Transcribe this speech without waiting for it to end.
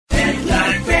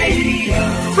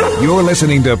You're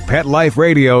listening to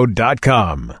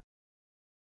PetLifeRadio.com.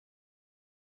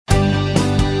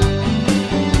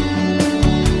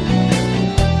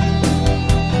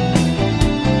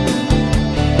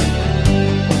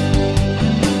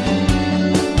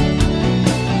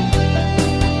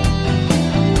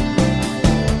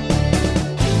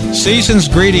 Season's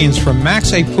greetings from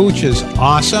Max A. Pooch's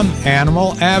Awesome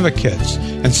Animal Advocates.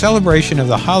 In celebration of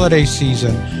the holiday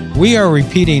season, we are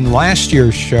repeating last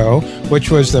year's show, which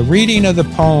was the reading of the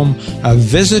poem A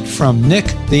Visit from Nick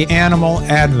the Animal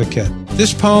Advocate.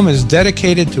 This poem is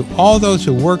dedicated to all those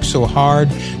who work so hard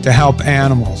to help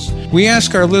animals. We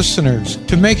ask our listeners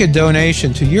to make a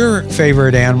donation to your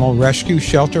favorite animal rescue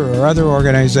shelter or other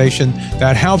organization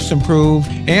that helps improve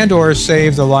and or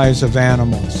save the lives of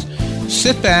animals.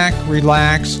 Sit back,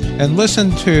 relax, and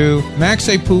listen to Max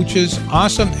A. Pooch's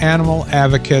Awesome Animal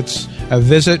Advocates, A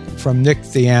Visit from Nick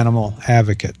the Animal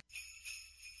Advocate.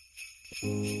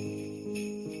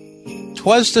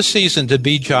 'Twas the season to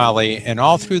be jolly, and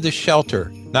all through the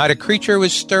shelter, not a creature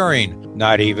was stirring,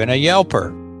 not even a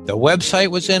yelper. The website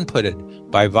was inputted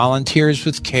by volunteers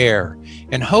with care,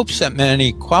 in hopes that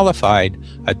many qualified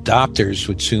adopters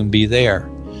would soon be there.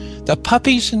 The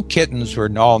puppies and kittens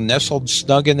were all nestled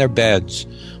snug in their beds,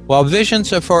 while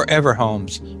visions of forever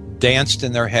homes danced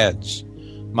in their heads.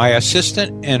 My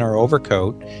assistant in her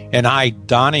overcoat, and I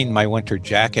donning my winter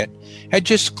jacket, had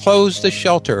just closed the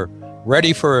shelter,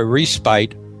 ready for a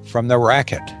respite from the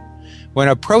racket. When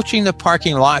approaching the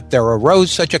parking lot, there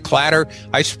arose such a clatter,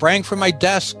 I sprang from my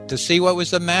desk to see what was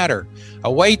the matter.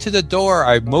 Away to the door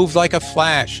I moved like a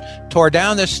flash, tore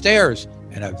down the stairs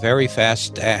in a very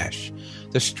fast dash.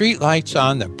 The streetlights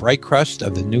on the bright crust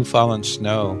of the new-fallen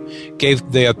snow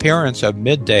gave the appearance of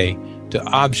midday to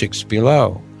objects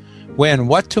below, when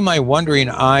what to my wondering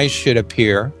eyes should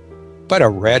appear but a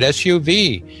red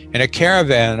SUV and a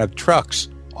caravan of trucks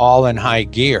all in high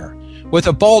gear. With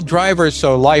a bold driver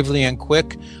so lively and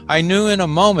quick, I knew in a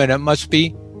moment it must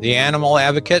be the animal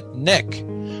advocate, Nick.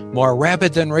 More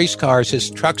rapid than race cars, his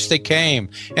trucks they came,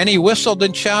 and he whistled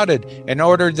and shouted and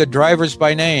ordered the drivers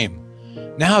by name.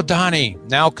 Now Donnie,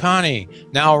 now Connie,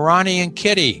 now Ronnie and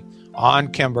Kitty. On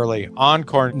Kimberly, on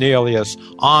Cornelius,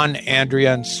 on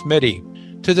Andrea and Smitty.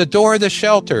 To the door of the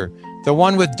shelter, the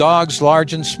one with dogs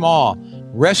large and small.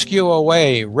 Rescue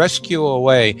away, rescue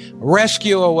away,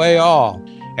 rescue away all.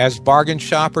 As bargain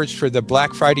shoppers for the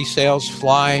Black Friday sales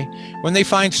fly, when they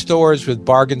find stores with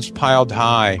bargains piled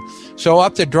high. So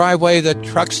up the driveway the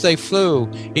trucks they flew,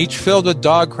 each filled with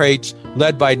dog crates,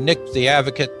 led by Nick the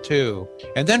Advocate too.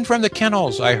 And then from the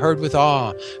kennels I heard with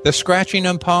awe the scratching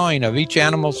and pawing of each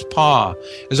animal's paw.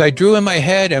 As I drew in my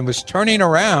head and was turning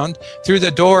around, through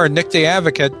the door Nick the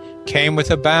Advocate came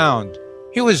with a bound.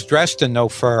 He was dressed in no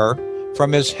fur,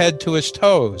 from his head to his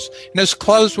toes, and his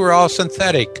clothes were all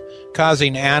synthetic,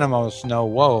 causing animals no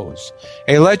woes.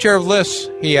 A ledger of lists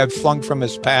he had flung from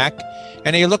his pack,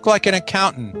 and he looked like an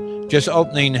accountant just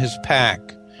opening his pack.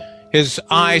 His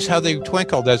eyes, how they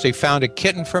twinkled as he found a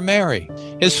kitten for Mary.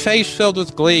 His face filled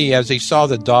with glee as he saw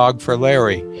the dog for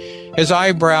Larry. His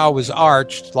eyebrow was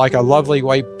arched like a lovely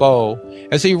white bow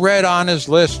as he read on his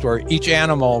list where each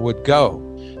animal would go.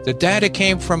 The data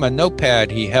came from a notepad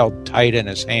he held tight in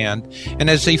his hand, and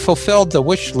as he fulfilled the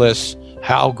wish list,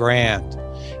 how grand.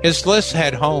 His list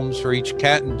had homes for each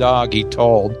cat and dog, he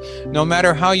told, no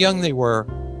matter how young they were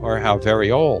or how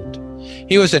very old.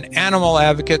 He was an animal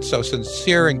advocate so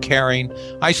sincere and caring,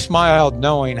 I smiled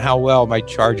knowing how well my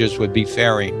charges would be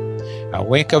faring. A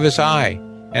wink of his eye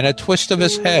and a twist of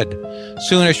his head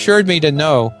soon assured me to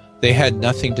know they had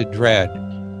nothing to dread.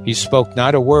 He spoke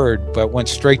not a word, but went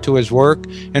straight to his work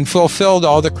and fulfilled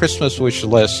all the Christmas wish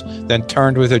lists, then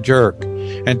turned with a jerk.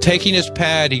 And taking his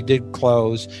pad he did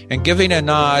close, and giving a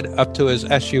nod up to his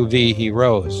SUV he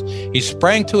rose. He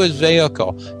sprang to his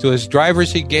vehicle, to his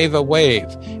drivers he gave a wave,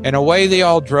 and away they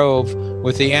all drove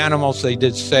with the animals they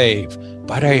did save.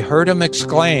 But I heard him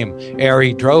exclaim, ere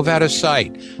he drove out of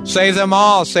sight, save them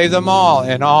all,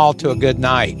 and all to a good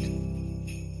night.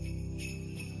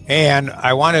 And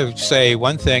I want to say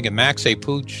one thing, and Max A.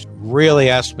 Pooch really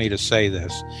asked me to say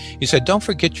this. He said, don't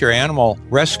forget your animal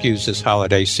rescues this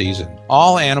holiday season.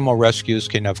 All animal rescues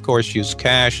can, of course, use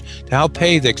cash to help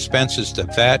pay the expenses to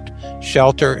vet,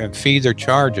 shelter, and feed their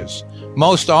charges.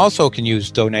 Most also can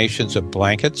use donations of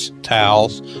blankets,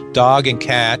 towels, dog and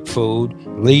cat food,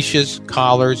 leashes,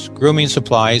 collars, grooming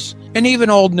supplies, and even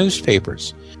old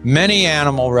newspapers. Many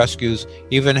animal rescues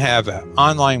even have an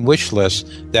online wish list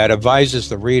that advises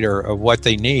the reader of what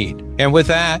they need. And with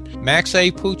that, Max A.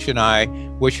 Pooch and I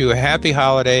wish you a happy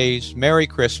holidays, Merry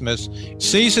Christmas.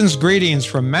 Season's greetings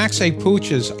from Max A.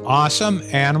 Pooch's Awesome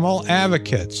Animal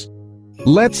Advocates.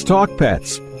 Let's Talk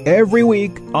Pets, every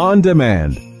week on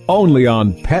demand, only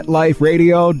on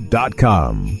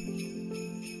PetLifeRadio.com.